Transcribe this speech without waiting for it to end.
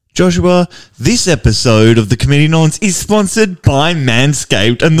Joshua, this episode of the Committee Nons is sponsored by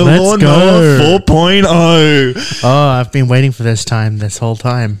Manscaped and the Let's Lawnmower go. 4.0. Oh, I've been waiting for this whole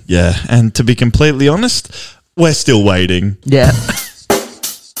time. Yeah, and to be completely honest, we're still waiting. Yeah.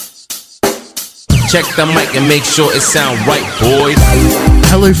 Check the mic and make sure it sound right, boys.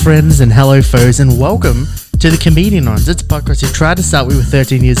 Hello, friends, and hello, foes, and welcome to the Comedianons. It's a podcast who tried to start we were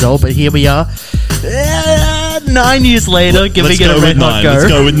 13 years old, but here we are, 9 years later, giving it a red hot go. Let's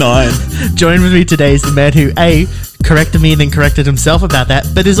go with 9. Joined with me today is the man who, A, corrected me and then corrected himself about that,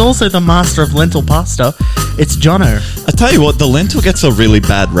 but is also the master of lentil pasta. It's Jono. I tell you what, the lentil gets a really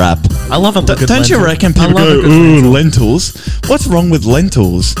bad rap. I love a good Don't you lentil. reckon I people love a go, good ooh, lentil. lentils? What's wrong with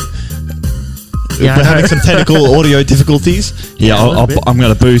lentils? Yeah, We're I know. having some technical audio difficulties. Yeah, a little bit. I'm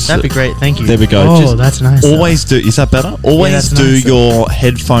going to boost That'd it. be great, thank you. There we go. Oh, Just that's nice. Always do. Is that better? Always that's do nice. your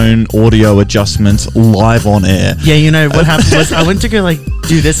headphone audio adjustments live on air. Yeah, you know what happened was I went to go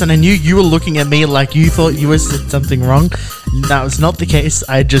do this, and I knew you were looking at me like you thought you said something wrong. That was not the case.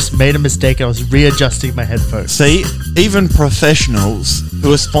 I just made a mistake. I was readjusting my headphones. See, even professionals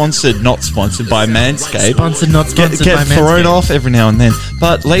who are sponsored, not sponsored by Manscaped, Sponsored, not sponsored get by thrown Manscaped. off every now and then.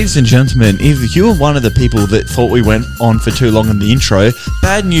 But ladies and gentlemen, if you were one of the people that thought we went on for too long in the intro,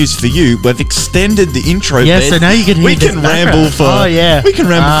 bad news for you. We've extended the intro. Yeah, bit. so now you can hear we this can background. ramble for. Oh, yeah. We can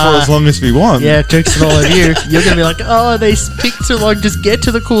ramble for as long as we want. Yeah, jokes on all of you. You're going to be like, oh, they speak too long. Just get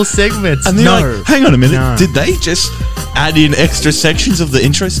to the cool segments. And then No. you're like, hang on a minute, No. did they just add in extra sections of the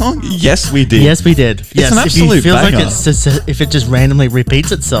intro song? Yes, we did. Yes, we did. Yes, an if absolute you feel like banger. it's just if it just randomly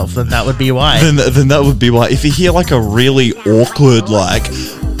repeats itself, then that would be why. Then that would be why. If you hear like a really awkward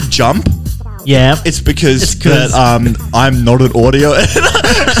jump, Yeah. it's because It's 'cause- that I'm not an audio editor.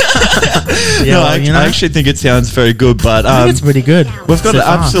 Yeah, No, well, I actually think it sounds very good, but I think it's pretty good. we've got so an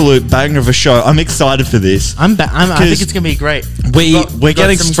far. absolute banger of a show. I'm excited for this. I think 'Cause it's going to be great. We're got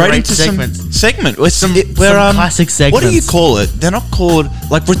getting some straight great into segments. some segment. We're Some classic What do you segments. call it? They're not called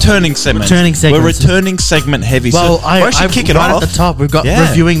returning segments. Returning segments. We're returning segment heavy. Well, so I should kick it right off. at the top. We've got Yeah.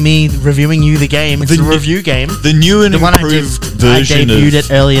 reviewing you the game. It's The a new- review game. The new and The one I improved did- version I debuted of it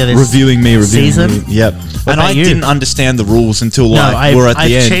earlier this reviewing me. season. Yep. What And I about you? didn't understand the rules until No, we're at I've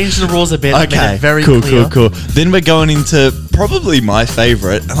the end. changed the rules a bit. I made Okay, it very cool. clear. Then we're going into probably my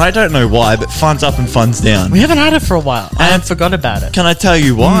favorite, and I don't know why, but Funds Up and Funds Down. We haven't had it for a while. I And- forgot about it. Can I tell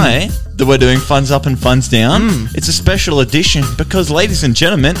you why that we're doing Funds Up and Funds Down? Hmm. It's a special edition because, ladies and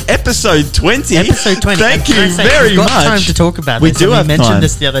gentlemen, episode 20. Episode 20. Thank And can I you say, very we've got much. time to talk about We this. do and have we mentioned time.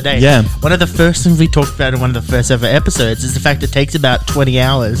 this the other day. Yeah. One of the first things we talked about in one of the first ever episodes is the fact it takes about 20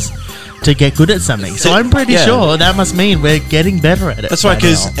 hours to get good at something. So I'm pretty Yeah. sure that must mean we're getting better at it. That's right,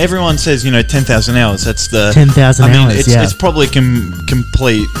 because now. everyone says 10,000 hours. That's the 10,000 I mean, hours, it's, yeah. it's probably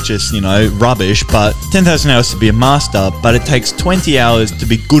complete just rubbish. But 10,000 hours to be a master, but it takes 20 hours to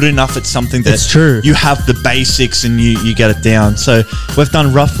be good enough at something that It's true. you have the basics and you get it down. So we've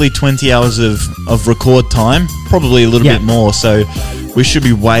done roughly 20 hours of record time, probably a little Yeah. bit more. So we should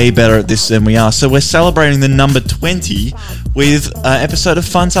be way better at this than we are. So we're celebrating the number 20 with an episode of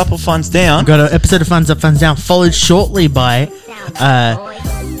Funds Up or Funds Down. We've got an episode of Funds Up, Funds Down, followed shortly by.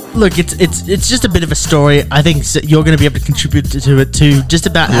 Look, it's just a bit of a story. I think you're going to be able to contribute to it too. Just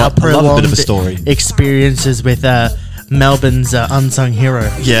about I our love a bit of a prolonged story. experiences with Melbourne's unsung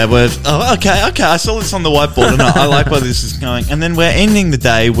hero. Yeah, okay. I saw this on the whiteboard and I like where this is going. And then we're ending the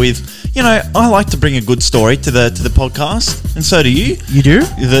day with, I like to bring a good story to the podcast, and so do you. You do?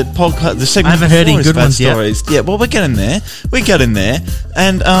 The podcast, the segment. I haven't heard before any is good about ones yet. stories. Yeah, well, we're getting there.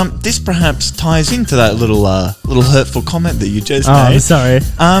 And this perhaps ties into that little hurtful comment that you just Oh, made. I'm sorry.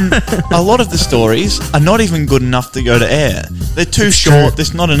 A lot of the stories are not even good enough to go to air. They're too It's short. true.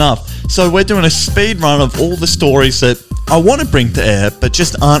 There's not enough. So we're doing a speed run of all the stories that I want to bring to air, but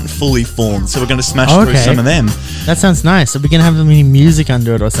just aren't fully formed. So we're going to smash through Okay. some of them. That sounds nice. Are we gonna have any music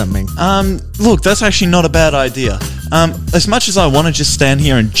under it or something? Look, that's actually not a bad idea. As much as I want to just stand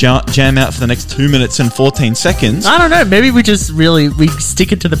here and jam out for the next 2 minutes and 14 seconds, I don't know. Maybe we just we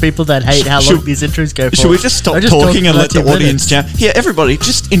stick it to the people that hate how long these intros go for. should we just stop Or talking talk and for let the 2 audience jam? Here, everybody,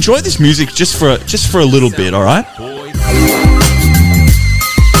 just enjoy this music just for a little bit, all right?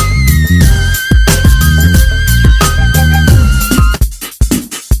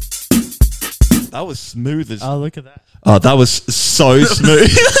 That was smooth as. Oh, look at that. Oh, that was so smooth.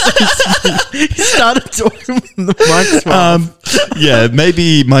 He started talking with the microphone. Yeah,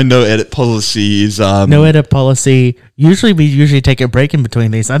 maybe my no edit policy is No edit policy. We take a break in between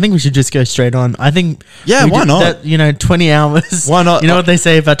these. I think we should just go straight on. I think. Yeah, why not? That, 20 hours. Why not? You know what they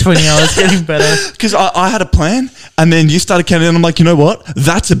say about 20 hours getting better? Because I had a plan, and then you started counting, and I'm like, you know what?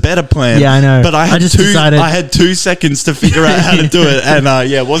 That's a better plan. Yeah, I know. But I just had decided. I had 2 seconds to figure out how to do it, and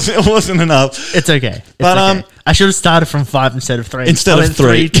it wasn't enough. It's okay. But, okay. I should have started from 5 instead of 3. Instead of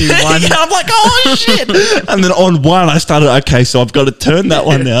 3. 3, 2, 1. Yeah, I'm like, oh shit! And then on 1, I started. Okay, so I've got to turn that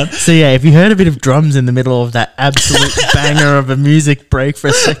one down. So yeah, if you heard a bit of drums in the middle of that absolute banger of a music break for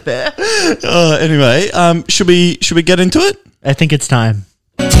a sec there, Anyway, should we get into it? I think it's time.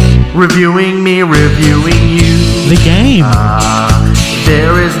 Reviewing me, reviewing you. The game.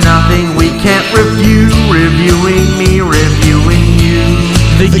 There is nothing we can't review. Reviewing me, reviewing you.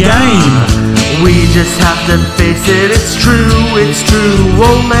 The game. We just have to face it. It's true. It's true.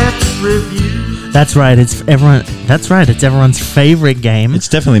 Oh, let's review. That's right. It's everyone's favorite game. It's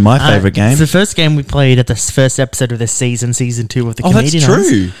definitely my favorite game. It's the first game we played at the first episode of this season 2 of the Oh, that's Comedians.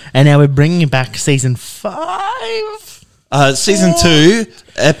 true. And now we're bringing back season 5. Season 2,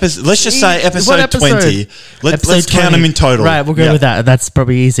 let's just say What episode 20. Let's Episode count 20. them in total. Right, we'll go Yeah. with that. That's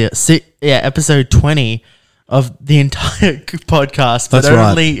probably easier. Episode 20 of the entire podcast, but That's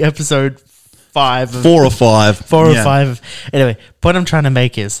right. only episode 5. 4 or 5. 4 Yeah. or 5. Anyway, point I'm trying to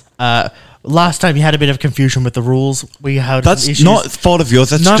make is, last time you had a bit of confusion with the rules. We had That's issues. not fault of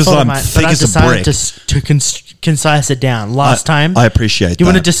yours. That's Not because fault of I'm mine, thick but I've as a decided brick. to concise it down. Last time, I appreciate do you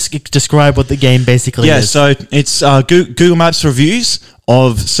that. want to just describe what the game basically Yeah, is? so it's Google Maps reviews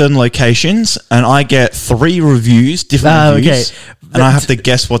of certain locations, and I get 3 reviews, different reviews, okay. and I have to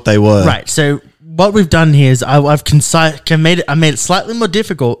guess what they were. Right. So what we've done here is I made it slightly more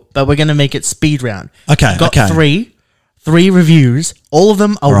difficult, but we're going to make it speed round. Okay, Got okay. 3 reviews. All of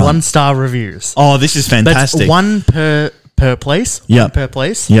them are Right. 1-star reviews. Oh, this is That's fantastic. one per place. Yep. One per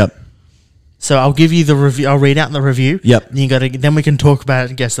place. Yep. So I'll give you the review. I'll read out the review. Yep. And then we can talk about it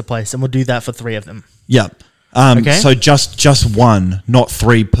and guess the place, and we'll do that for 3 of them. Yep. Okay. So just one, not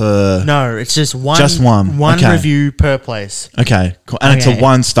 3 per. No, it's just one. Just one. One Okay. review per place. Okay, cool. And it's a Okay.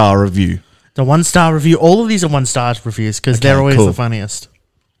 1-star review. The 1-star review. All of these are 1-star reviews because they're always cool. the funniest.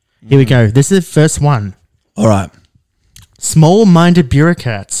 Here we go. This is the first one. All right. Small-minded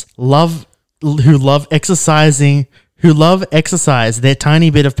bureaucrats who love exercise their tiny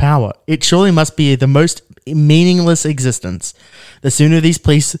bit of power. It surely must be the most meaningless existence. The sooner these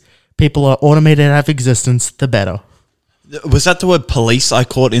people are automated out of existence, the better. Was that the word police I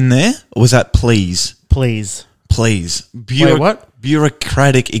caught in there? Or was that please? Please. Please. Wait, what?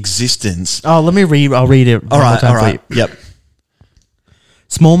 Bureaucratic existence. Oh, let me read. I'll read it. All one more right, time all for right. you. Yep.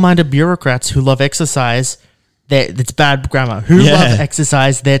 Small-minded bureaucrats who love exercise. It's bad grammar. Who Yeah. love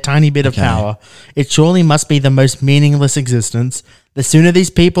exercise their tiny bit of Okay. power. It surely must be the most meaningless existence. The sooner these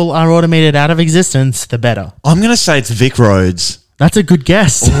people are automated out of existence, the better. I'm going to say it's Vic Roads. That's a good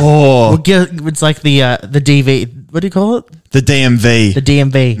guess. Oh, It's like the DV. What do you call it? the DMV. The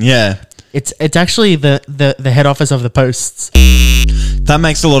DMV. Yeah. It's actually the head office of the posts. That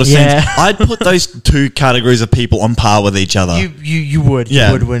makes a lot of Yeah. sense. I'd put those 2 categories of people on par with each other. You would. Yeah.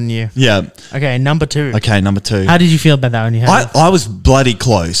 You would, wouldn't you? Yeah. Okay, number 2. Okay, number 2. How did you feel about that when you heard it? I was bloody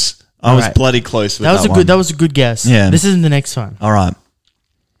close. I was Alright. bloody close with That was a one. good. That was a good guess. Yeah. This isn't the next one. All right.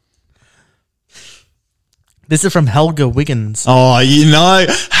 This is from Helga Wiggins. Oh,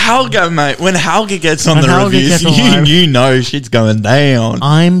 Helga, mate. When Helga gets on When the Helga reviews, gets on live. you know shit's going down.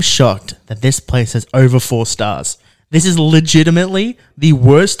 I'm shocked that this place has over 4 stars. This is legitimately the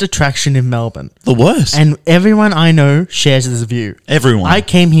worst attraction in Melbourne. The worst. And everyone I know shares this view. Everyone. I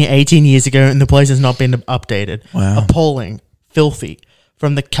came here 18 years ago and the place has not been updated. Wow. Appalling. Filthy.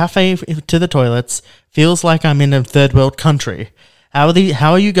 From the cafe to the toilets, feels like I'm in a third world country. How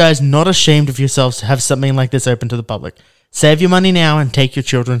are you guys not ashamed of yourselves to have something like this open to the public? Save your money now and take your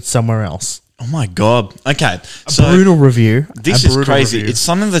children somewhere else. Oh my God. Okay. Brutal review. This A is brutal crazy. review. It's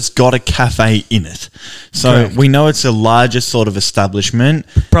something that's got a cafe in it. So Correct. we know it's a larger sort of establishment.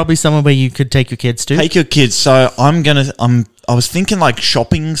 Probably somewhere where you could take your kids to. Take your kids. So I was thinking like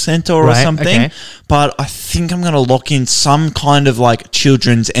shopping center or Right, something, okay. but I think I'm going to lock in some kind of like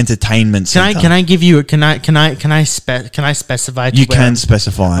children's entertainment center. Can I give you? Can I specify? You can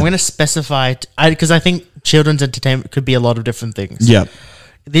specify. I'm going to specify because I think children's entertainment could be a lot of different things. Yeah.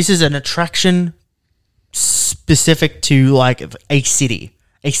 This is an attraction specific to like a city.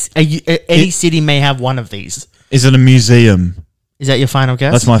 Any city may have one of these. Is it a museum? Is that your final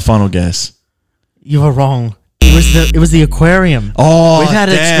guess? That's my final guess. You are wrong. It was the aquarium. Oh, we've had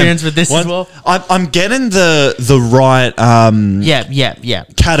damn. experience with this as well. I'm getting the right Yeah.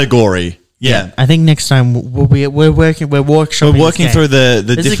 category. Yeah. I think next time we're working. We're workshopping. We're working this through game.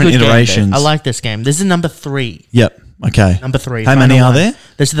 the This is a different good game, iterations. Dave. I like this game. This is number 3. Yep. Okay. Number 3. How final many are one. there?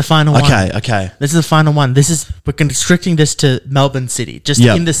 This is the final one. Okay. This is the final one. We're constricting this to Melbourne City. Just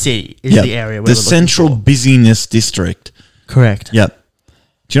Yep. in the city is Yep. the area. Where The we're looking central for. busyness district. Correct. Yep.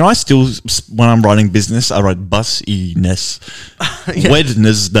 Do you know I still, when I'm writing business, I write busyness.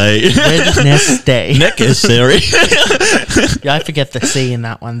 Wednesday. Wednesday. Necessary. Yeah, I forget the C in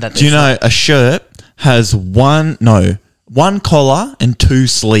that one. Do you know a shirt has one collar and 2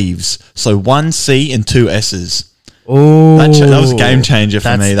 sleeves? So 1 C and 2 S's. Oh, That was a game changer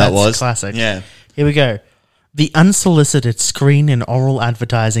for me. That That's was classic. Yeah. Here we go. The unsolicited screen and oral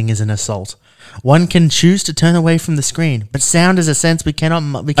advertising is an assault. One can choose to turn away from the screen, but sound is a sense we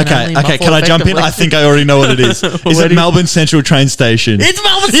cannot. We can Okay. only Okay. muffle Can I jump in? effectively. I think I already know what it is. Is What it is- Melbourne Central train station? It's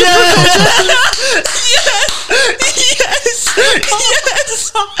Melbourne.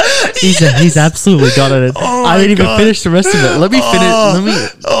 He's absolutely got it. Oh I didn't my even God. finish the rest of it. Let me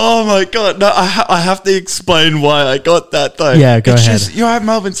finish. Oh my god! No, I have to explain why I got that though. Yeah, go It's ahead. Just, you're at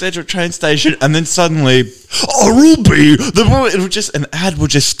Melbourne Central train station, and then suddenly, Ruby, it would just an ad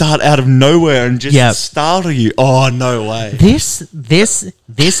would just start out of nowhere and just Yep. startle you. Oh no way!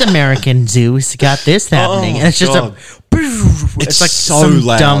 This American zoo's got this happening, and it's just God. it's like so some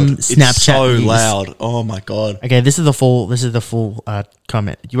loud. dumb It's Snapchat. so news. loud. Oh my god! Okay, this is the full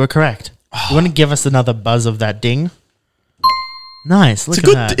comment. You were correct. You want to give us another buzz of that ding? Nice. Look It's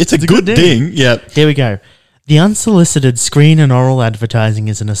a at good. that. It's a good ding. Yep. Here we go. The unsolicited screen and oral advertising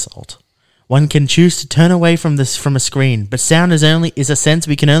is an assault. One can choose to turn away from a screen, but sound is a sense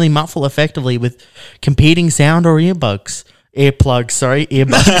we can only muffle effectively with competing sound or earbuds. The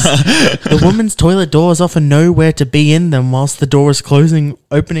woman's toilet doors often know where to be in them whilst the door is opening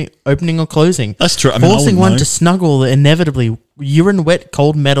or closing. That's true. I mean, I Forcing wouldn't one know. to snuggle the inevitably urine-wet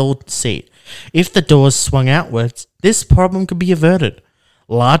cold metal seat. If the doors swung outwards, this problem could be averted.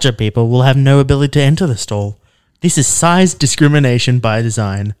 Larger people will have no ability to enter the stall. This is size discrimination by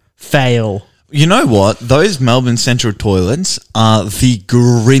design. Fail. You know what? Those Melbourne Central toilets are the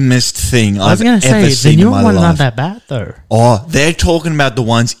grimmest thing I was I've going to ever say, seen the new in my one's life. not that bad, though. Oh, they're talking about the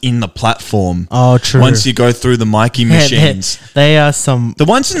ones in the platform. Oh, true. Once you go through the Mikey machines. They are some... The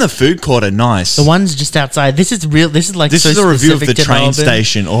ones in the food court are nice. The ones just outside. This is real. This is like This so is a review of the specific to train Melbourne.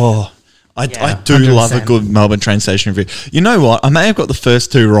 station. Oh, I Yeah, do love a 100%. good Melbourne train station review. You know what? I may have got the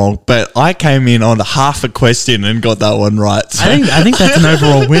first 2 wrong, but I came in on half a question and got that one right. So, I think that's an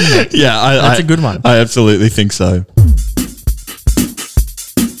overall win. Mate. yeah, That's a good one. I absolutely think so.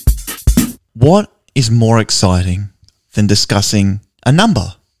 What is more exciting than discussing a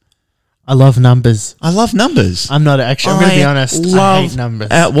number? I love numbers. I love numbers. I'm not actually. I'm going to be honest. I hate numbers.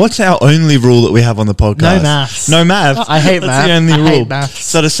 What's our only rule that we have on the podcast? No maths. No maths. I hate That's math. the only I rule. hate maths.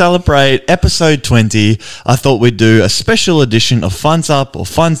 So to celebrate episode 20, I thought we'd do a special edition of Funds Up or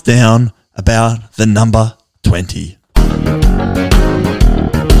Funds Down about the number 20.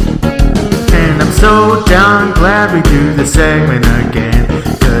 And I'm so darn glad we do the segment again,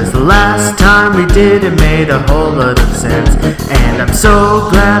 'cause the last time we did it made a whole lot of sense. And I'm so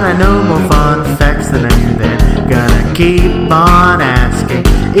glad I know more fun facts than I knew then. Gonna keep on asking,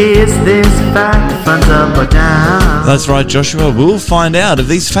 is this fact funds up or down? That's right, Joshua. We'll find out if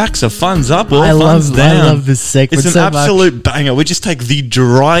these facts are funds up or I funds love- down. I love this segment It's an so much. absolute banger. We just take the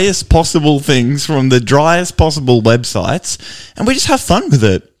driest possible things from the driest possible websites and we just have fun with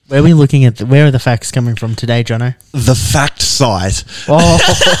it. Where are we looking at? Where are the facts coming from today, Jono? The fact site. Oh,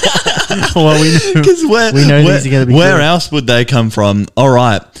 well, we know. Because We know these are gonna be where good. else would they come from? All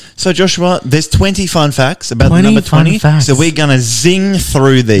right. So, Joshua, there's 20 fun facts about the 20 number fun 20. facts. So we're going to zing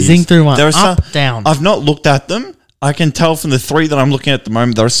through these. Zing through one. There are Up, down. I've not looked at them. I can tell from the 3 that I'm looking at the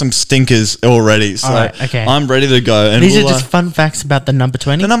moment, there are some stinkers already. So All right, okay. I'm ready to go. And These we'll, are just fun facts about the number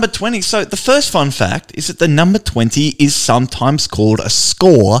 20. the number 20. So the first fun fact is that the number 20 is sometimes called a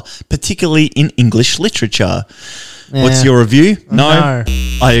score, particularly in English literature. What's Yeah. your review? No.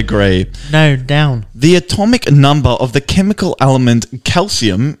 I agree. No, down. The atomic number of the chemical element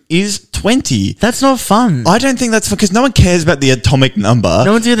calcium is 20. That's not fun. I don't think that's because no one cares about the atomic number.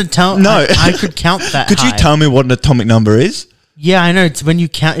 No one's going to tell. No. I could count that. Could you high. tell me what an atomic number is? Yeah, I know. It's when you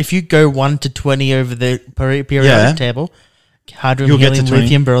count. If you go 1 to 20 over the periodic Yeah. table, hydrogen, You'll get to helium, 20.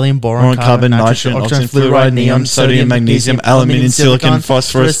 lithium, beryllium, boron, Boron, carbon, nitrogen, oxygen, fluoride, neon, sodium, magnesium, aluminium, silicon,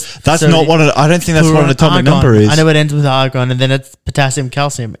 phosphorus. That's not what I don't think that's what an atomic number is. I know it ends with argon, and then it's potassium,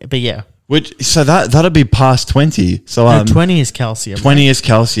 calcium. But yeah, So that'll be past 20. So No, 20 is calcium. 20 is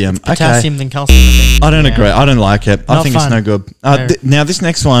calcium. Potassium Okay. than calcium. I don't Yeah. agree. I don't like it. I Not think fun. it's no good. No. Now this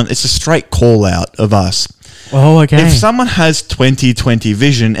next one, it's a straight call out of us. Oh, okay. If someone has 20/20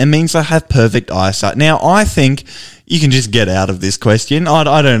 vision, it means they have perfect eyesight. Now, I think you can just get out of this question. I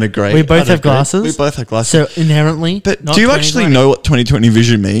don't agree. We both I don't have agree. glasses. We both have glasses. So inherently, But not do you actually 20/20. know what 20/20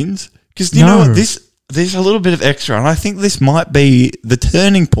 vision means? Because you know No. what, there's a little bit of extra, and I think this might be the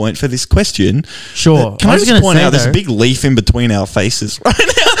turning point for this question. Sure. Can I, was just gonna point say, out there's a though- big leaf in between our faces right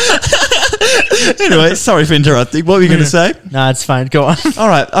now? Anyway, sorry for interrupting. What were you going to say? No, it's fine. Go on. All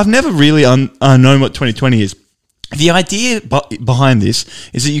right, I've never really known what 20/20 is. The idea behind this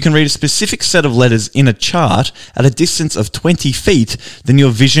is that you can read a specific set of letters in a chart at a distance of 20 feet, then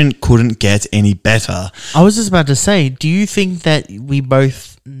your vision couldn't get any better. I was just about to say, do you think that we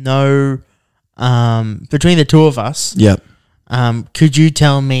both know, between the two of us, Yep. could you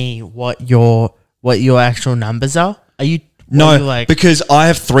tell me what your actual numbers are? Are you No, are you like, because I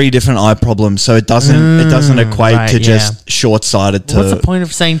have 3 different eye problems, so it doesn't equate right, to yeah. just short-sighted to. what's the point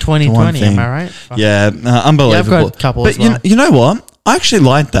of saying 20/20? thing. Am I right? Fuck. Yeah, unbelievable. Yeah, I've got a couple but as well. you know what? I actually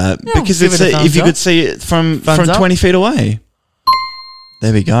like that because give it's it a thumbs if you up. could see it from Thumbs up. 20 feet away.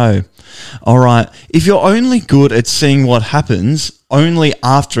 There we go. All right. If you're only good at seeing what happens only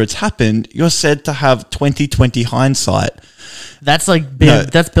after it's happened, you're said to have 20/20 hindsight. That's like No.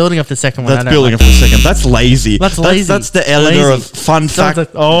 that's building up the second one. That's building up for a second. That's lazy. That's lazy. That's the editor Lazy. of Fun Sounds Fact like,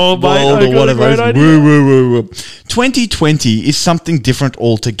 oh, mate, World I or got a whatever. great It's idea. woo, woo, woo, woo. 20/20 is something different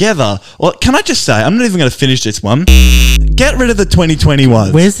altogether. Well, can I just say, I'm not even going to finish this one. Get rid of the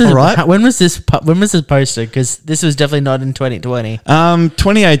 20/21. Where's the? All right. When was this? When was this posted? Because this was definitely not in 2020.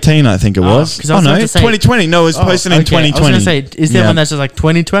 2018, I think it was. 'cause I was no, about to say- 2020. No, it was posted in okay. 2020. I was going to say, is there Yeah. one that's just like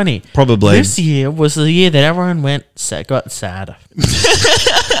 2020? Probably. This year was the year that everyone got sad.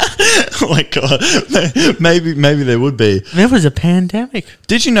 Oh my god. Maybe there would be. There was a pandemic.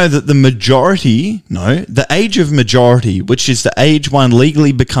 Did you know that the age of majority, which is the age one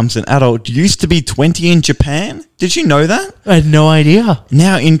legally becomes an adult, used to be 20 in Japan? Did you know that? I had no idea.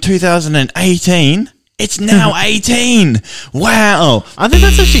 Now in 2018, it's now 18. Wow. I think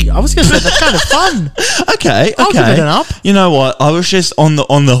that's actually. I was going to say that's kind of fun. Okay. I'll give it an up. You know what? I was just on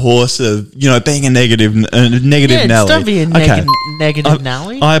the horse of being a negative Yeah, Nelly. don't be a Okay. negative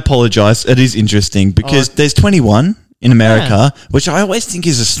Nelly. I apologize. It is interesting because there's 21 in America, which I always think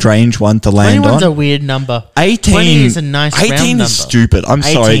is a strange one to land 21's on. a weird number. 18 20 is a nice 18 round is number. stupid. I'm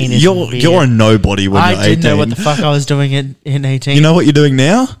 18 sorry. is weird. You're a nobody when I you're 18. didn't know what the fuck I was doing in 18. You know what you're doing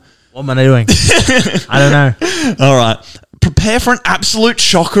now? What am I doing? I don't know. All right. Prepare for an absolute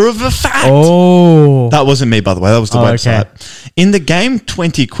shocker of a fact. Oh. That wasn't me, by the way. That was the Oh, website. okay. In the game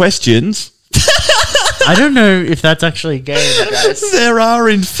 20 Questions, I don't know if that's actually a game, guys. there are,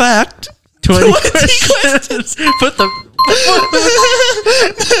 in fact, 20 questions. Put the.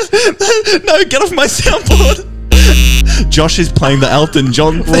 No, get off my soundboard. Josh is playing the Elton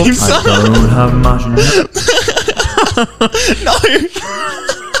John theme song. Don't have much. No.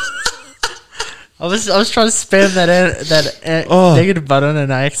 I was trying to spam that Oh. negative button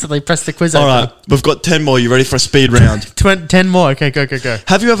and I accidentally pressed the quiz. All right, we've got 10 more. You ready for a speed round? 10 more. Okay, go.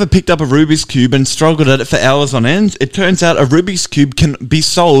 Have you ever picked up a Rubik's Cube and struggled at it for hours on end? It turns out a Rubik's Cube can be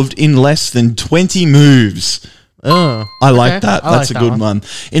solved in less than 20 moves. Oh, I like okay. that. I That's like a that good one.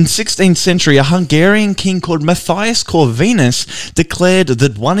 In 16th century, a Hungarian king called Matthias Corvinus declared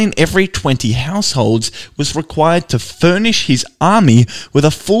that 1 in every 20 households was required to furnish his army with a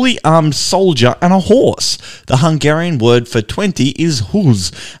fully armed soldier and a horse. The Hungarian word for 20 is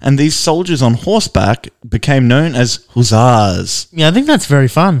huz, and these soldiers on horseback became known as hussars. Yeah, I think that's very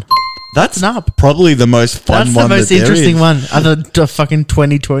fun. That's up. probably the most fun That's one. the most that there interesting is. one. Other the fucking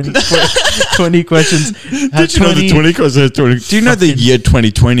 2020 20 questions. Did you know the 20 questions? 20? Do you know the year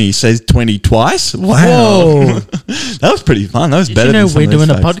 2020 says 20 twice? Wow. Whoa. That was pretty fun. That was Did better you know than some we're of those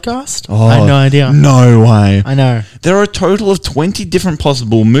doing a facts. podcast? Oh, I had no idea. No way. I know. There are a total of 20 different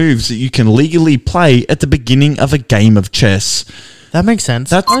possible moves that you can legally play at the beginning of a game of chess. That makes sense.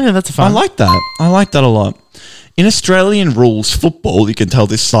 That's, yeah, that's fun. I like that. I like that a lot. In Australian rules football, you can tell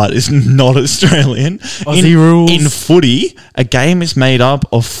this site is not Australian. Aussie rules. In footy, a game is made up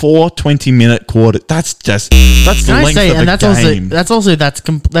of 4 20-minute quarters. That's the Can I length say, of and a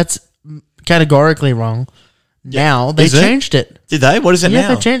game. that's categorically wrong. Now they Is it? changed it. Did they? What is it Yeah,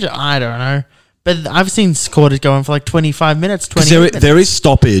 now? they changed it. I don't know, but I've seen quarters going for like 25 minutes, 20 There, minutes. there is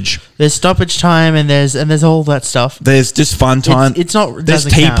stoppage. There's stoppage time and there's all that stuff. There's just fun time. It's not. it There's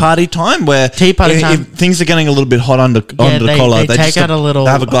doesn't tea count. party time where Tea party if time. things are getting a little bit hot under the they- collar. they take out a little-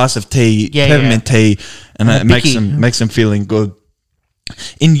 They have a glass of tea, Yeah, peppermint tea, and And it a bicky. makes them feeling good.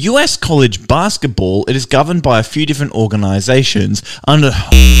 In US college basketball, it is governed by a few different organizations under,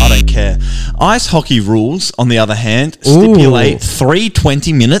 I don't care. Ice hockey rules, on the other hand, stipulate 3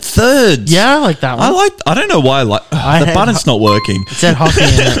 20-minute thirds. Yeah, I like that one. I don't know why the had button's not working. It said hockey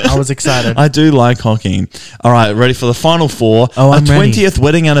in it. I was excited. I do like hockey. All right, ready for the final four? Oh, I'm a ready. 20th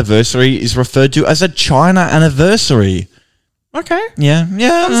wedding anniversary is referred to as a China anniversary. Okay. Yeah. Thumbs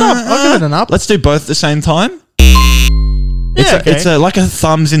up. I'll give it an up. Let's do both at the same time. Yeah, It's like a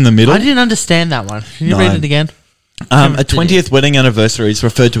thumbs in the middle. I didn't understand that one. Can you No. read it again? A 20th wedding anniversary is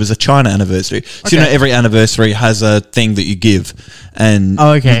referred to as a China anniversary. So, Okay. every anniversary has a thing that you give. And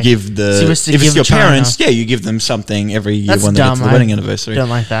Oh, okay. you give So you must if it's give your China. parents, you give them something every year That's when they get to dumb. the I wedding anniversary. Don't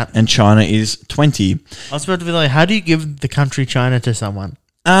like that. And China is 20. I was about to be like, how do you give the country China to someone?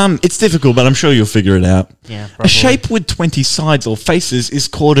 It's difficult, but I'm sure you'll figure it out. Yeah, A probably. shape with 20 sides or faces is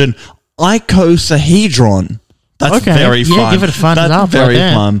called an icosahedron. That's Okay. very Yeah, fun. give it a thumbs That's up right very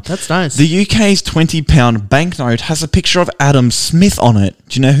there. fun. That's nice. The UK's 20-pound banknote has a picture of Adam Smith on it.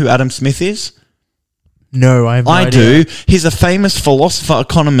 Do you know who Adam Smith is? No, I have no I idea. do. He's a famous philosopher,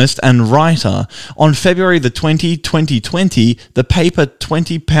 economist, and writer. On February the 2020, the paper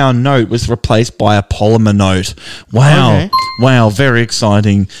 20-pound note was replaced by a polymer note. Wow. Okay. Wow, very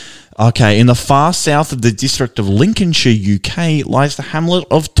exciting. Okay, in the far south of the district of Lincolnshire, UK, lies the hamlet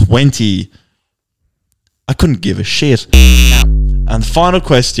of 20. I couldn't give a shit. And final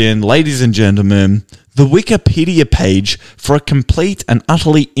question, ladies and gentlemen. The Wikipedia page for a complete and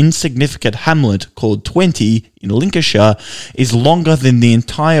utterly insignificant hamlet called 20 in Lincolnshire is longer than the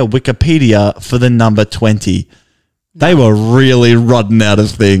entire Wikipedia for the number 20. They were really running out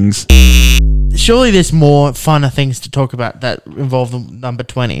of things. Surely there's more funner things to talk about that involve the number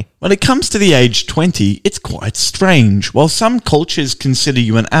 20. When it comes to the age 20, it's quite strange. While some cultures consider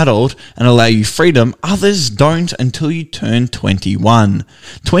you an adult and allow you freedom, others don't until you turn 21.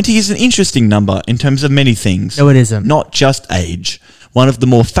 20 is an interesting number in terms of many things. No, it isn't. Not just age. One of the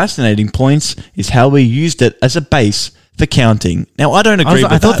more fascinating points is how we used it as a base for counting. Now, I don't agree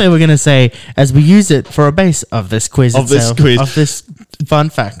with I thought that. they were going to say, as we use it for a base of this quiz Of this itself, quiz. of this fun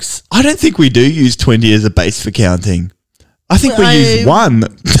facts. I don't think we do use 20 as a base for counting. I think we I- use 1.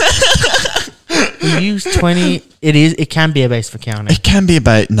 We use 20. It can be a base for counting. It can be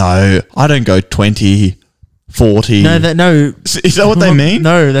about... No, I don't go 20, 40. No, no. Is that what they mean?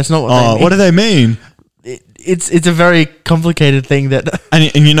 No, that's not what they mean. What do they mean? It's a very complicated thing that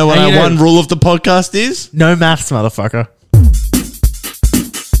And you know what And our you know- one rule of the podcast is? no maths, motherfucker.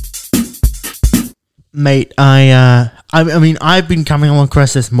 Mate, I mean, I've been coming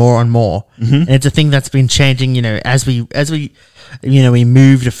across this more and more, and it's a thing that's been changing. You know, as we we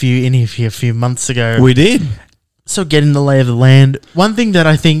moved a few months ago. We did. So getting the lay of the land. One thing that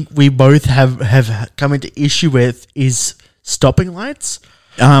I think we both have come into issue with is stopping lights.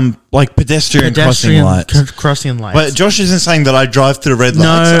 Like pedestrian crossing lights. Crossing lights. But Josh isn't saying that I drive through red No,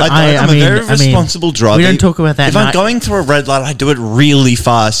 lights. I'm a very I mean, responsible driver. we don't talk about that If I'm night. going through a red light, I do it really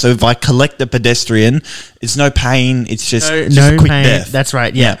fast. So if I collect the pedestrian, it's no pain. It's just a quick pain. death. That's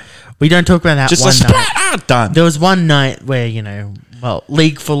right. Yeah. We don't talk about that Just one a night. done. There was one night where,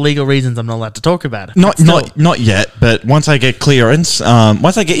 for legal reasons, I'm not allowed to talk about it. But still, Not yet, but once I get clearance,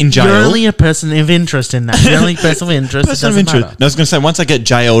 once I get in jail. You're only a person of interest in that. You're only a person of interest. person it of doesn't interest. matter. No, I was going to say, once I get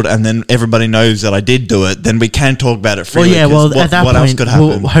jailed and then everybody knows that I did do it, then we can talk about it Well, freely. yeah. 'cause Well, what, at that what else point, could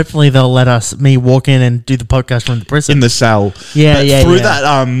happen? hopefully they'll let me walk in and do the podcast from the prison. In the cell. Yeah, But yeah, through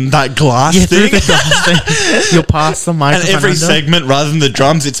yeah. that glass yeah, through thing. the glass thing. You'll pass the And microphone every under, segment, rather than the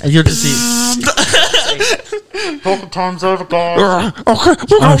drums, it's... and you'll just see. Talking time's over, guys. Okay,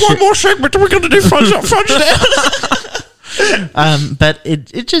 we've got shit. one more segment. We're going to do fudge up, fudge down. But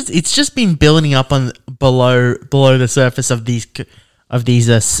it's just been building up on below the surface of these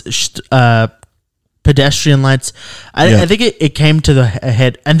pedestrian lights. Yeah. I think it came to the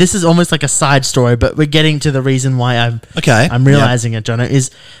head, and this is almost like a side story, but we're getting to the reason why Okay. I'm realizing it, Jono. Is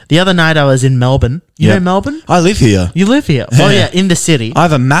the other night I was in Melbourne. You Yeah. know Melbourne? I live here. You live here. Oh yeah, in the city. I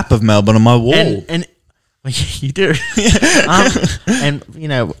have a map of Melbourne on my wall. And well, you do. And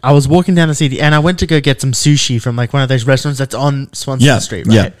I was walking down the city, and I went to go get some sushi from like one of those restaurants that's on Swanston Yeah, Street.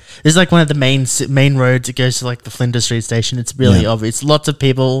 Right, yeah. it's like one of the main roads. It goes to like the Flinders Street station. It's really Yeah. obvious. Lots of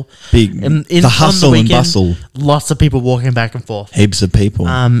people. Big. The hustle on the and weekend, bustle. Lots of people walking back and forth. Heaps of people.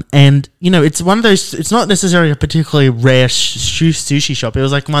 And it's one of those. It's not necessarily a particularly rare sushi shop. It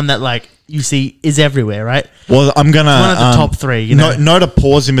was like one that like you see is everywhere, right? Well, I'm going to... one of the top three, you know. Note a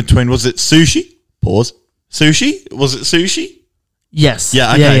pause in between. Was it sushi? Pause. Sushi? Was it sushi? Yes.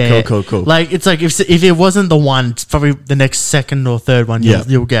 Yeah, okay, cool. Like it's like if it wasn't the one, it's probably the next second or third one Yeah.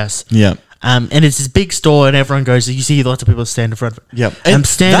 you'll guess. Yeah. And it's this big store, and everyone goes. You see lots of people stand in front of it. Yep. I'm And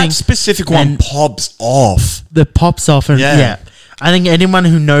standing. that specific one and pops off. the pops off, and Yeah. yeah. I think anyone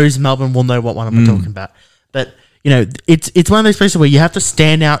who knows Melbourne will know what one I'm talking about. But it's one of those places where you have to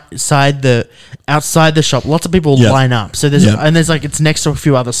stand outside the shop. Lots of people Yeah. line up. So there's Yeah. it's next to a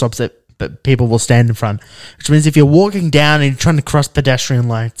few other shops that people will stand in front. Which means if you're walking down and you're trying to cross pedestrian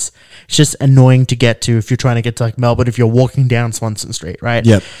lights, it's just annoying to get to if you're trying to get to like Melbourne. If you're walking down Swanston Street, right?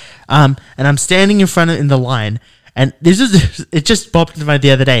 Yep. And I'm standing in front of in the line. And it just popped into my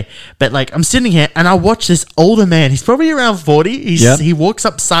the other day. But like I'm sitting here and I watch this older man. He's probably around 40. Yep. He walks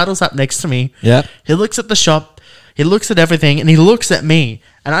up, sidles up next to me. Yep. He looks at the shop. He looks at everything, and he looks at me.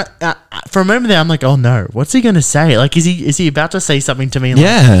 And I for a moment there, I'm like, oh no, what's he gonna say? Like, is he about to say something to me? Like,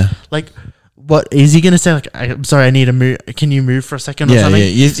 Yeah. Like, what is he gonna say? Like, I'm sorry, I need to move. Can you move for a second or Yeah, something?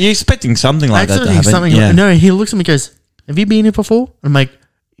 yeah. You're expecting something like that to Accidentally happen. something. Yeah. No, he looks at me and goes, have you been here before? I'm like,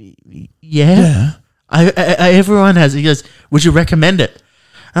 yeah. Yeah. Everyone has. He goes, would you recommend it?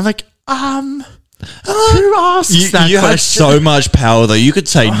 I'm like, who asks that You have question? so much power, though. You could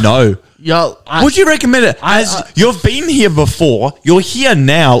say no. Yo, Would you recommend it? You've been here before. You're here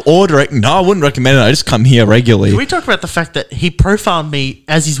now. Order it. No, I wouldn't recommend it. I just come here regularly. Can we talk about the fact that he profiled me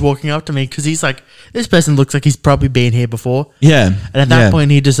as he's walking up to me because he's like, this person looks like he's probably been here before. Yeah. And at that point,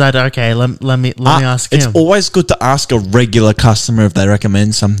 he decided, okay, let me ask It's him. always good to ask a regular customer if they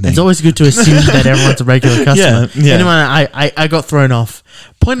recommend something. It's always good to assume that everyone's a regular customer. Yeah. Anyway, I got thrown off.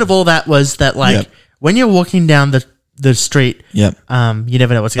 Point of all that was that like Yep. when you're walking down the street, Yep. you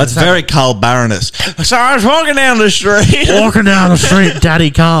never know what's going to That's happen. very Carl Baroness. So I was walking down the street. Walking down the street,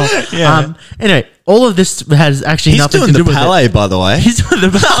 Daddy Carl. Yeah. Anyway, all of this has actually He's nothing doing to do the with ballet, it. by the way. He's doing the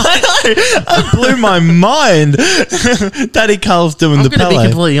ballet. That blew my mind. Daddy Carl's doing I'm the going to be ballet.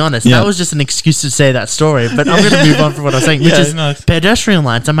 completely honest. Yeah. That was just an excuse to say that story, but I'm going to move on from what I was saying, which Yeah, is nice. pedestrian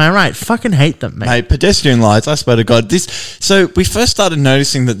lights. Am I right? Fucking hate them, mate. Mate, pedestrian lights, I swear to God. So we first started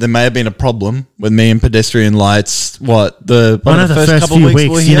noticing that there may have been a problem with me and pedestrian lights, one of the first couple few of weeks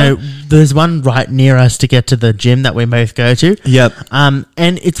we were here? there's one right near us to get to the gym that we both go to. Yep. And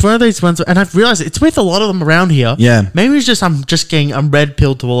it's one of those ones, and I've realized it's with a lot of them around here. Yeah. Maybe it's just I'm red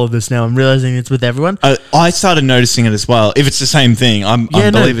pilled to all of this now. I'm realizing it's with everyone. I started noticing it as well. If it's the same thing, I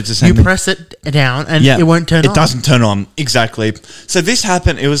believe it's the same you thing. press it down and it won't turn on. It doesn't turn on. Exactly. So this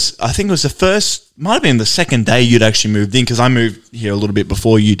happened. I think it was might have been the second day you'd actually moved in because I moved here a little bit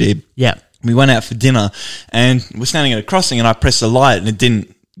before you did. Yeah. We went out for dinner and we're standing at a crossing and I pressed the light and it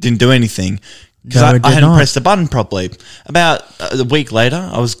didn't do anything because No, I it did hadn't not. pressed the button properly. About a week later,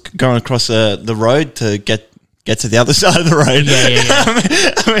 I was going across the road to get to the other side of the road. Yeah.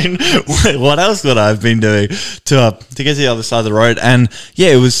 I mean, what else would I have been doing to get to the other side of the road? And yeah,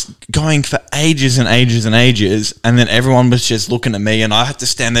 it was going for ages and ages and ages. And then everyone was just looking at me and I had to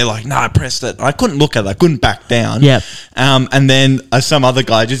stand there like, no, I pressed it. I couldn't look at it. I couldn't back down. Yep. And then some other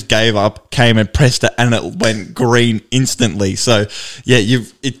guy just gave up, came and pressed it and it went green instantly. So yeah,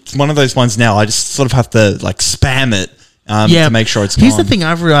 it's one of those ones now. I just sort of have to like spam it to make sure it's Here's gone. the thing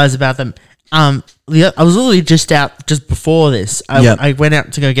I've realized about them. I was literally just out just before this. I went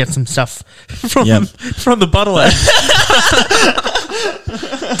out to go get some stuff from the bottle.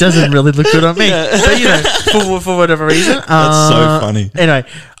 Doesn't really look good on me, but for whatever reason. That's so funny. Anyway,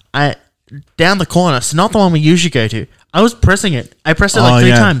 I down the corner, so not the one we usually go to. I was pressing it. I pressed it like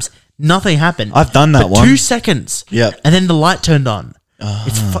 3 times. Nothing happened. I've done that but one. 2 seconds. Yep. And then the light turned on.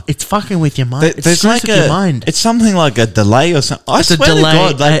 It's fucking with your mind. It screws with your mind. It's something like a delay or something. I It's a swear delay. to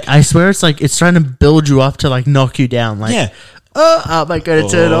God, like, I swear it's like it's trying to build you up to like knock you down. Like, yeah. am I going to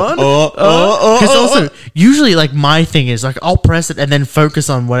turn on? Because also, usually like my thing is like I'll press it and then focus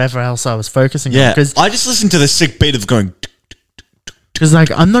on whatever else I was focusing on. Yeah, Because I just listen to the sick beat of going.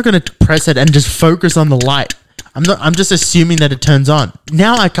 like I'm not going to press it and just focus on the light. I'm just assuming that it turns on.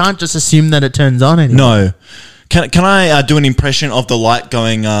 Now I can't just assume that it turns on anymore. No, can I do an impression of the light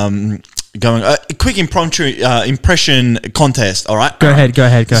going? A quick impromptu impression contest. All right, Go ahead.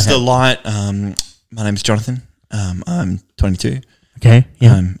 It's the light. My name's Jonathan. I'm 22. Okay.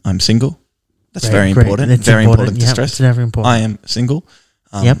 Yeah. I'm single. That's Great, very great. important. It's very important. important to Yeah, stress. it's very important. I am single.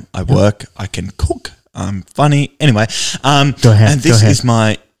 Yep. I work. I can cook. I'm funny. Anyway, Go ahead, And this go ahead. is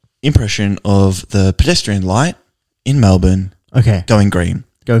my impression of the pedestrian light in Melbourne Okay. going green.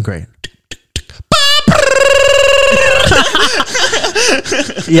 Going great.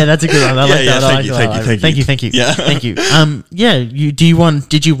 Yeah, that's a good one. I like yeah, that. I thank you, like that. thank you. Thank you. Yeah. Thank you. Yeah.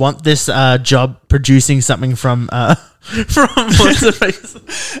 Did you want this job producing something from from What's Her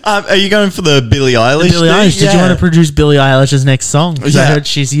Face. Are you going for the Billie Eilish? Billie Eilish. Did you want to produce Billie Eilish's next song? 'Cause I Yeah. heard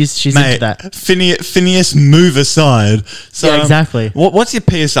she's into Mate, that. Phineas, move aside. So, Yeah, exactly. What's your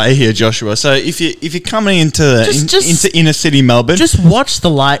PSA here, Joshua? So if you're coming into into inner city Melbourne, Just watch the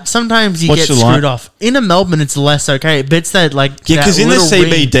light. Sometimes you Watch get the screwed light. off. Inner Melbourne, it's less okay. But it's that like yeah, because that in the little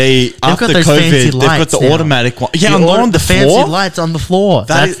CBD ring. after They've got those fancy COVID, they've got lights the now. automatic one. Yeah, on the fancy floor. lights on the floor.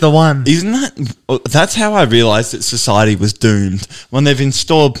 That That's is- the one. Isn't that? That's how I realised that society was doomed when they've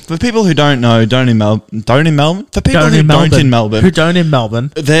installed. For people who don't know, don't in Melbourne. For people who don't in Melbourne, Who don't in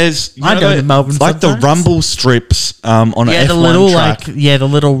Melbourne. there's you I know, go to Melbourne like the sometimes. rumble strips on an Yeah, F1 the little track. the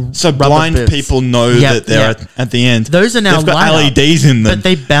little So rubber blind bits. people know Yep, that they're yep. at the end. Those are now They've got light up, LEDs in them, but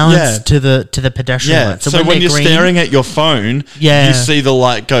they balance Yeah. to the pedestrian Yeah. light. So when they're you're green, staring at your phone, Yeah. you see the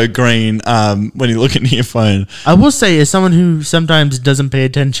light go green when you're looking at your phone. I will say, as someone who sometimes doesn't pay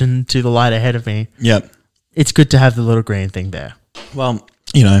attention to the light ahead of me, Yep. it's good to have the little green thing there. Well,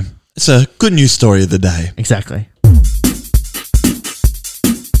 you know, it's a good news story of the day. Exactly.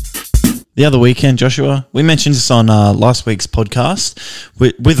 The other weekend, Joshua, we mentioned this on last week's podcast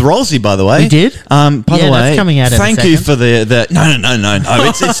with Rolsey, by the way. We did? By Yeah, the way, that's coming out in a thank you second. for the no.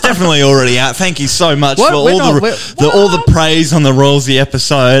 It's definitely already out. Thank you so much What? for We're all not- the all the praise on the Rolsey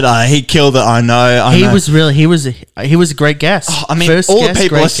episode. He killed it. I know. He was a great guest. I mean, First all guest, the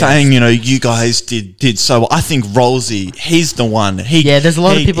people great are guest. saying, you know, you guys did so well. I think Rolsey, he's the one. Yeah, there's a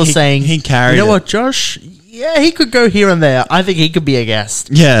lot of people saying he carried. You know it. what, Josh? Yeah, he could go here and there. I think he could be a guest.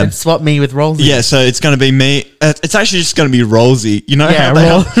 Yeah. and swap me with Rolsey. Yeah, so it's going to be me. It's actually just going to be Rolsey. You know Yeah, how they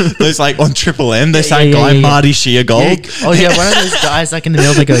Roll- have those like on Triple M, there's that yeah, guy, yeah. Marty Sheargold. Yeah. Oh yeah, one of those guys like in the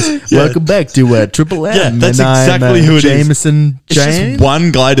middle that goes, "Welcome back to Triple M." Yeah, that's and I'm, exactly who it is. Jameson It's James. just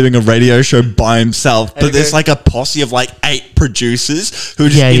one guy doing a radio show by himself, but And there's go- like a posse of like 8 producers who are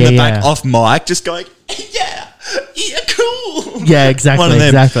just Yeah, in yeah, the back yeah. off mic, just going, yeah, cool. Yeah, exactly, One of them.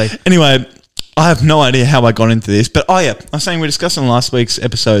 exactly. Anyway, I have no idea how I got into this, but I was saying we discussed in last week's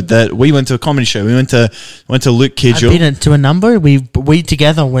episode that we went to a comedy show. We went to Luke I've Kidgel. been to a number. We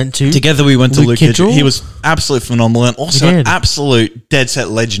together went to. Together we went to Luke Kidgel. Kidgel. He was absolutely phenomenal and also We an did. absolute dead set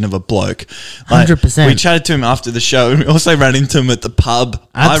legend of a bloke. Like, 100%. We chatted to him after the show and we also ran into him at the pub.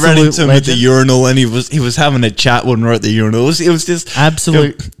 I ran Absolute into him at the legend. urinal and he was having a chat when we were at the urinal. It was just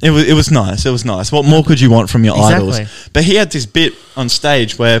Absolute. It was nice. It was nice. What more could you want from your Exactly. idols? But he had this bit on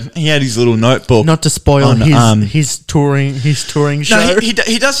stage where he had his little notebook. Not to spoil on, his touring show. No, he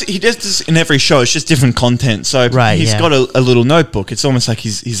does this in every show. It's just different content. So Right, he's yeah. got a little notebook. It's almost like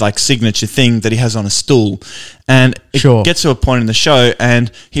his like signature thing that he has on a stool. And it Sure. gets to a point in the show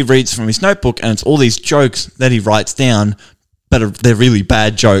and he reads from his notebook and it's all these jokes that he writes down, but they're really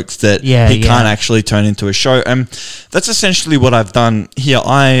bad jokes that Yeah, he yeah. can't actually turn into a show. And that's essentially what I've done here.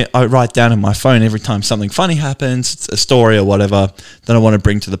 I write down in my phone every time something funny happens, it's a story or whatever that I want to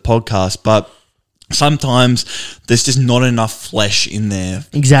bring to the podcast. But sometimes there's just not enough flesh in there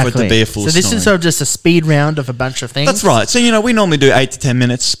Exactly. for it to be a full so this story. is sort of just a speed round of a bunch of things. That's right. So, you know, we normally do 8 to 10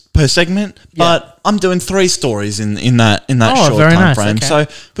 minutes per segment, but I'm doing 3 stories in that Oh, short very time nice. frame. Okay. So,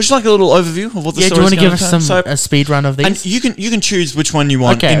 would you like a little overview of what the Yeah, do you story want is to give going us to some a speed run of these? And you can choose which one you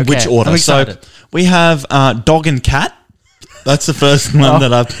want Okay, in which okay. order. I'm So excited. we have Dog and Cat. That's the first one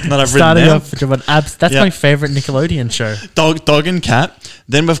that I've written Starting down. off with an that's Yeah. my favorite Nickelodeon show. Dog and Cat.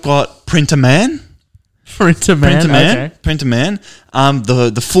 Then we've got Printer Man. Printer Man. Printer Man. Okay. Printer Man.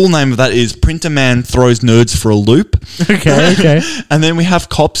 The full name of that is Printer Man Throws Nerds for a Loop. Okay, okay. And then we have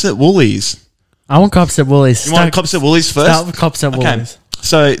Cops at Woolies. I want Cops at Woolies. You want Cops at Woolies first? Start with Cops at Woolies.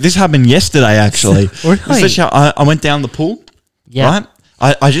 So this happened yesterday, actually. Really? Especially I went down the pool. Yeah.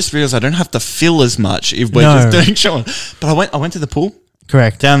 Right. I just realized I don't have to fill as much if we're No. just doing show. But I went to the pool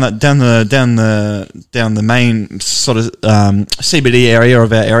Correct. down the main sort of CBD area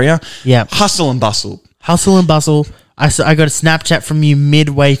of our area. Yeah. Hustle and bustle. Hustle and bustle. I got a Snapchat from you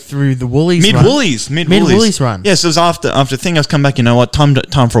midway through the Woolies run. Mid Woolies run. Yeah, so it was after thing. I was come back. You know what? Time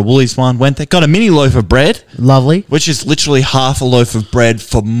for a Woolies one. Went there. Got a mini loaf of bread, Lovely. which is literally half a loaf of bread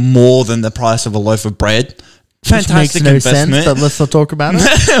for more than the price of a loaf of bread. Which Fantastic makes no investment. sense, but let's not talk about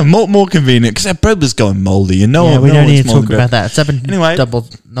it. more convenient because our bread was going moldy and Yeah, we don't need to talk bread. about that. It's happened Anyway.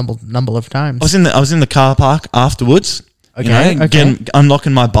 number of times. I was in the car park afterwards. Okay, okay.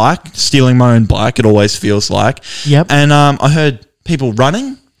 Unlocking my bike, stealing my own bike. It always feels like. Yep. And I heard people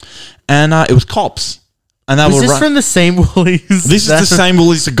running, and it was cops, and they Was were this run- from the same Woolies? This is the same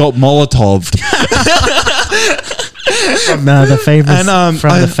Woolies that got Molotov'd. from the famous And,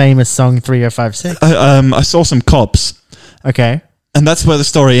 the famous song 3056. I saw some cops, Okay. and that's where the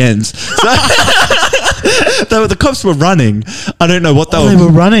story ends. So the cops were running. I don't know what They were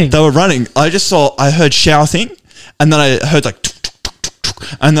running. They were running. I heard shouting, and then I heard like,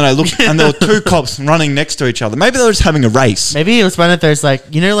 and then I looked, and there were two cops running next to each other. Maybe they were just having a race. Maybe it was one of those, like,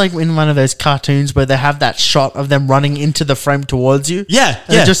 you know, like in one of those cartoons where they have that shot of them running into the frame towards you. Yeah,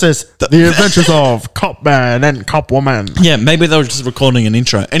 And it just says the adventures of Cop Man and Cop Woman. Yeah, maybe they were just recording an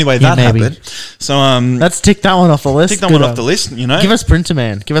intro. Anyway, that maybe. happened. So Let's tick that one off the list. take that Good one on. off the list. You know, Give us Printer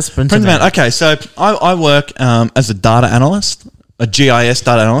Man. Give us Printer Print Man. Man. Okay, so I work as a data analyst, a GIS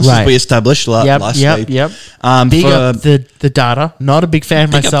data analyst, Right. as we established last week. Yep. Big for- up the data. Not a big fan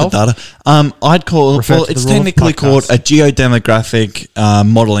Pick myself. up the data. I'd call Refer well, to it's the rule of technically called podcast. a geodemographic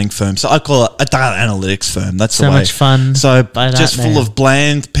modeling firm. So I call it a data analytics firm. That's So the way. much fun So by that just name. full of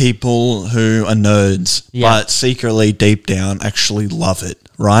bland people who are nerds, Yeah. but secretly deep down actually love it.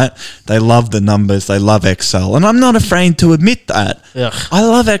 Right? They love the numbers. They love Excel, and I'm not afraid to admit that. Ugh. I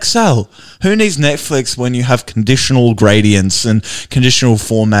love Excel. Who needs Netflix when you have conditional gradients and conditional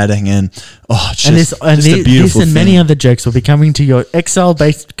formatting and it's just a this beautiful and many thing. other jokes will be coming to your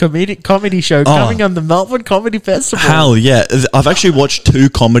Excel-based comedy show coming on the Melbourne Comedy Festival. Hell yeah! I've actually watched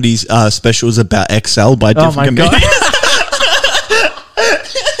 2 comedy specials about Excel by Oh different my god! comedians.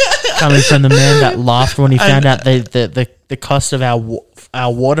 Coming from the man that laughed when he found out the cost of our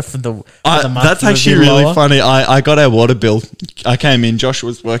water for the month That's would be actually really lower. funny. I got our water bill. I came in, Josh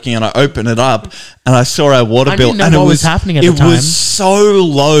was working, and I opened it up, and I saw our water I bill, didn't know and what it was happening at the It time. was so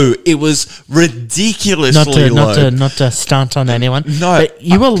low. It was ridiculously low. Not to stunt on anyone. No, but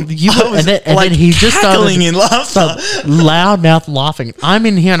you were I was and then like he just cackling in laughter. started loud mouth laughing. I'm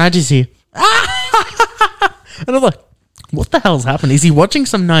in here and I just hear, and I'm like, what the hell's happened? Is he watching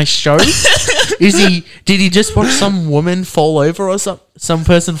some nice show? Did he just watch some woman fall over or some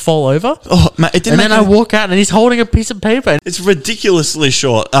person fall over? Oh, man, it didn't. And then I walk out and he's holding a piece of paper. It's ridiculously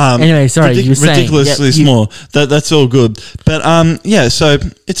short. Anyway, sorry, you were saying. ridiculously Yep, small. That's all good. But yeah, so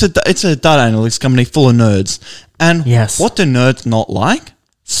it's a data analytics company full of nerds. And Yes. what do nerds not like?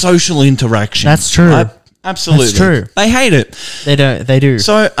 Social interaction. That's true. Absolutely. That's true. They hate it. They do.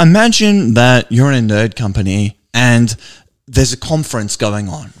 So imagine that you're in a nerd company and there's a conference going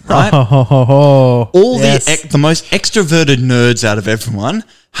on, right? All Yes. the most extroverted nerds out of everyone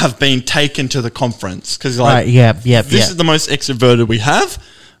have been taken to the conference because like, Right, yep. this is the most extroverted we have.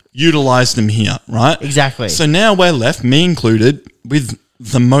 Utilize them here, right? Exactly. So now we're left, me included, with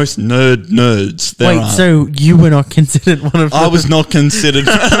the most nerds there Wait, are. so you were not considered one of them? I was not considered.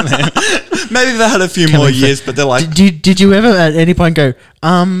 Maybe they had a few more years, but they're like, Did you ever at any point go,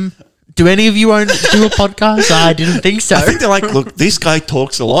 do any of you do a podcast? I didn't think so. I think they're like, look, this guy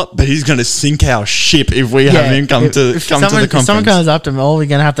talks a lot, but he's going to sink our ship if we have him come to the If someone conference. comes up to me, all we're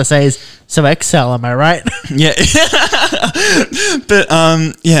going to have to say is, so Excel, am I right? Yeah. But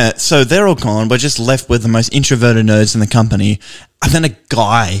yeah, so they're all gone. We're just left with the most introverted nerds in the company. And then a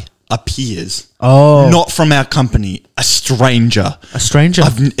guy appears. Oh. Not from our company, a stranger. A stranger?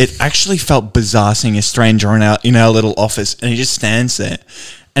 It actually felt bizarre seeing a stranger in our little office, and he just stands there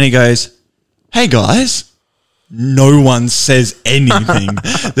and he goes, "Hey guys." No one says anything.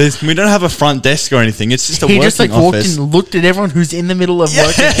 We don't have a front desk or anything. It's just a He working just like walked office. in, looked at everyone who's in the middle of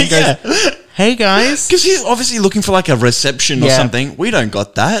working and goes, hey guys. Because he's obviously looking for like a reception or Yeah. something. We don't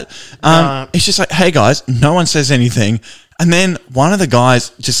got that. It's just like, hey guys, no one says anything. And then one of the guys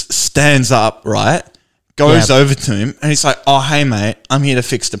just stands up, right? Goes Yeah. over to him and he's like, oh, hey mate, I'm here to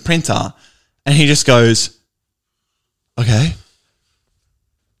fix the printer. And he just goes, okay.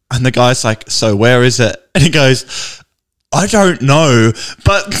 And the guy's like, so where is it? And he goes, I don't know.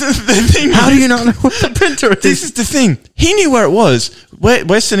 But the thing How do is, you not know what the printer is? this is the thing. He knew where it was.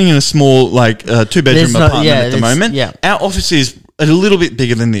 We're sitting in a small, like, 2-bedroom There's not- apartment yeah, at the it's- moment. yeah. Our office is a little bit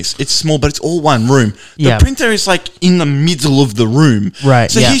bigger than this. It's small, but it's all one room. The Yeah. printer is, like, in the middle of the room.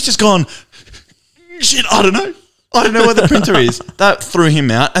 Right, So yeah. he's just gone, shit, I don't know. I don't know where the printer is. That threw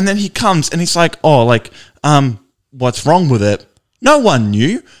him out. And then he comes and he's like, oh, like, what's wrong with it? No one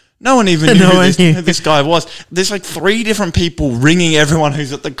knew. No one even knew No one knew. who this guy was. There's like 3 different people ringing everyone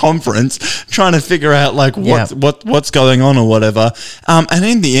who's at the conference, trying to figure out like what's going on or whatever. And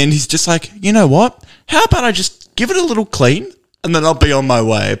in the end, he's just like, you know what? How about I just give it a little clean and then I'll be on my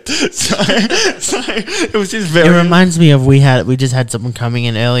way. So it was just very. It reminds me of we just had someone coming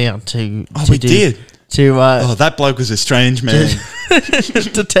in earlier to we did. to That bloke was a strange man.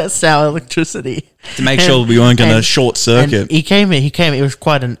 to test our electricity To make sure we weren't going to and- short circuit. And he came. It was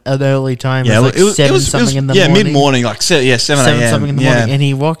quite an early time. Yeah, it was like 7 something in the morning. mid-morning, like 7 a.m. 7 something in the morning, and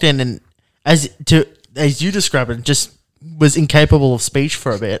he walked in and as you described it, just was incapable of speech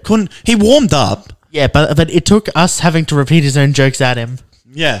for a bit. He warmed up. Yeah, but it took us having to repeat his own jokes at him.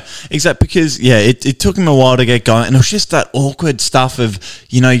 Yeah, exactly. Because it took him a while to get going, and it was just that awkward stuff of,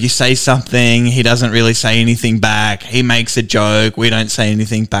 you say something, he doesn't really say anything back. He makes a joke, we don't say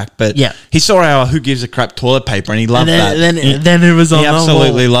anything back. But Yeah. he saw our Who Gives a Crap toilet paper, and he loved that. Then it was on He the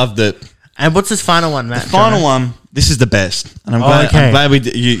absolutely wall. loved it. And what's his final one, Matt? Final one. This is the best, and I'm glad. okay. I'm glad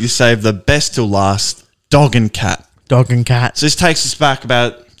you saved the best till last. Dog and cat. Dog and cat. So this takes us back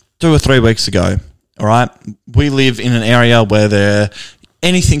about 2 or 3 weeks ago. All right, we live in an area where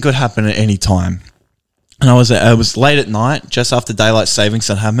anything could happen at any time. And I was late at night, just after daylight savings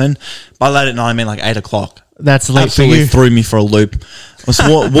had happened. By late at night, I mean like 8 o'clock. That's late Absolutely for you. threw me for a loop. I was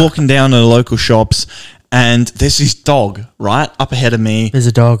walking down to the local shops, and there's this dog right up ahead of me. There's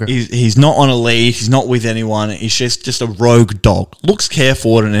a dog. He's not on a lead. He's not with anyone. He's just a rogue dog. Looks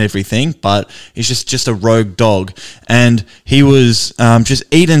careful and everything, but he's just a rogue dog. And he was just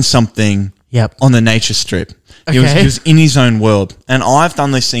eating something Yep. on the nature strip. He was in his own world. And I've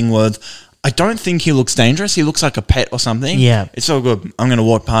done this thing where I don't think he looks dangerous. He looks like a pet or something. Yeah. It's all good. I'm going to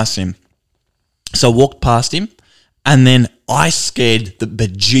walk past him. So I walked past him, and then I scared the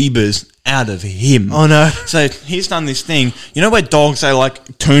bejeebers out of him. Oh, no. So he's done this thing. You know where dogs, they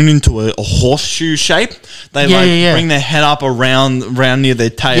like turn into a horseshoe shape? They bring their head up around near their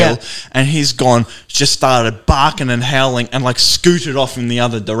tail. Yeah. And he's just started barking and howling and like scooted off in the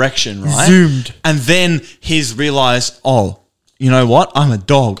other direction, right? Zoomed. And then he's realized, oh, you know what? I'm a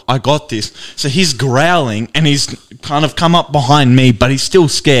dog. I got this. So he's growling, and he's kind of come up behind me, but he's still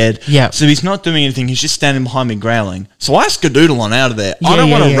scared. Yeah. So he's not doing anything. He's just standing behind me growling. So I skedoodle on out of there. I Yeah, don't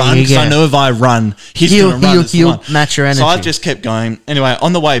want to yeah, run because I know if I run, he's going to run as well. Match your energy. So I just kept going. Anyway,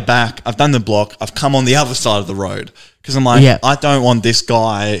 on the way back, I've done the block. I've come on the other side of the road because I'm like, Yeah. I don't want this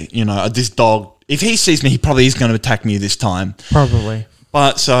guy, this dog. If he sees me, he probably is going to attack me this time. Probably.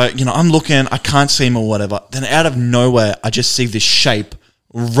 But so, I'm looking, I can't see him or whatever. Then out of nowhere, I just see this shape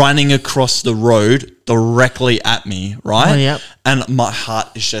running across the road directly at me, right? Oh, yep. And my heart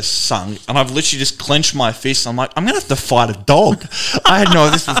is just sunk. And I've literally just clenched my fist. I'm like, I'm going to have to fight a dog. I had no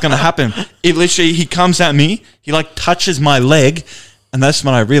idea this was going to happen. He comes at me, he like touches my leg, and that's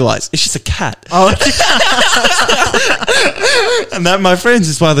when I realized it's just a cat. Oh, And that, my friends,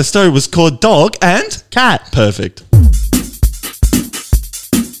 is why the story was called Dog and cat. Perfect.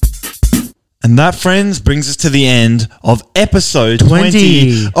 And that, friends, brings us to the end of episode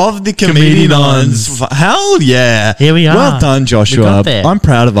 20 of the Comedians. Hell yeah. Here we are. Well done, Joshua. We got there. I'm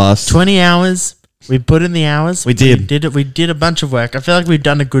proud of us. 20 hours. We put in the hours. We did. We did a bunch of work. I feel like we've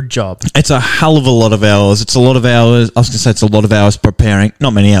done a good job. It's a hell of a lot of hours. It's a lot of hours. I was going to say it's a lot of hours preparing.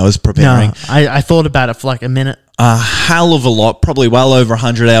 Not many hours preparing. No, I thought about it for like a minute. A hell of a lot, probably well over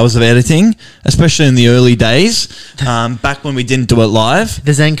 100 hours of editing, especially in the early days, back when we didn't do it live.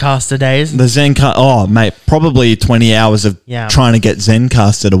 The Zencaster days. The Zencastr, oh mate, probably 20 hours of trying to get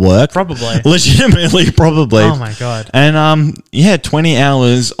Zencastr to work. Probably. Legitimately, probably. Oh my God. And 20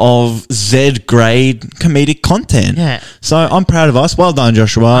 hours of Z grade comedic content. Yeah. So I'm proud of us. Well done,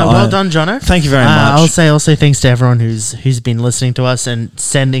 Joshua. Well done, Jono. Thank you very much. I'll say also thanks to everyone who's been listening to us and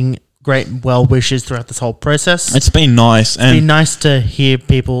sending great well wishes throughout this whole process. It's been nice. It's been nice to hear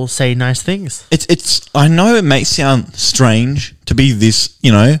people say nice things. It's I know it may sound strange to be this,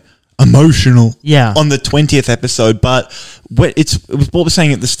 emotional on the 20th episode, but it was what we're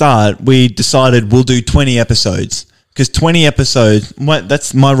saying at the start. We decided we'll do 20 episodes because 20 episodes,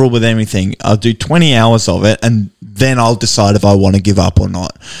 that's my rule with everything. I'll do 20 hours of it, and then I'll decide if I want to give up or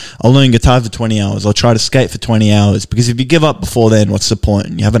not. I'll learn guitar for 20 hours. I'll try to skate for 20 hours because if you give up before then, what's the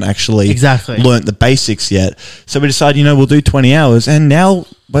point? You haven't actually learnt the basics yet. So we decided, we'll do 20 hours, and now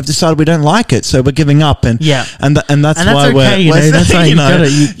we've decided we don't like it, so we're giving up. And that's why okay, that's why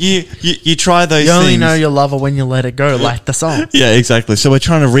you try those things. You only know you love it when you let it go, like the song. Yeah, exactly. So we're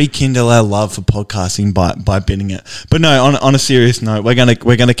trying to rekindle our love for podcasting by bidding it. But no, on a serious note, we're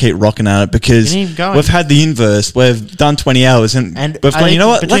gonna keep rocking at it because we've had the inverse. We've done 20 hours and we've gone, you know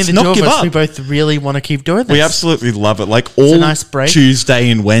what? Let's not give up. We both really want to keep doing this. We absolutely love it. Like all nice break. Tuesday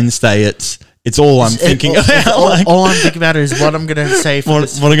and Wednesday, it's all I'm thinking about. All I'm thinking about is what I'm going to say for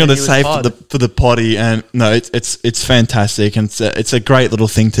what I'm going to say for the potty. And no, it's fantastic, and it's a great little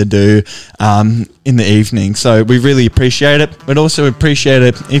thing to do in the evening. So we really appreciate it. We'd also appreciate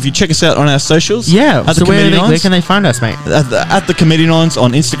it if you check us out on our socials. Yeah. At so where can they find us, mate? At the Comedians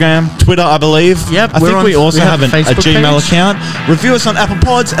on Instagram, Twitter, I believe. Yep. I think we also have a Facebook Gmail page. account. Review us on Apple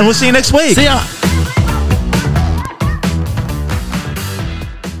Pods, and we'll see you next week. See ya.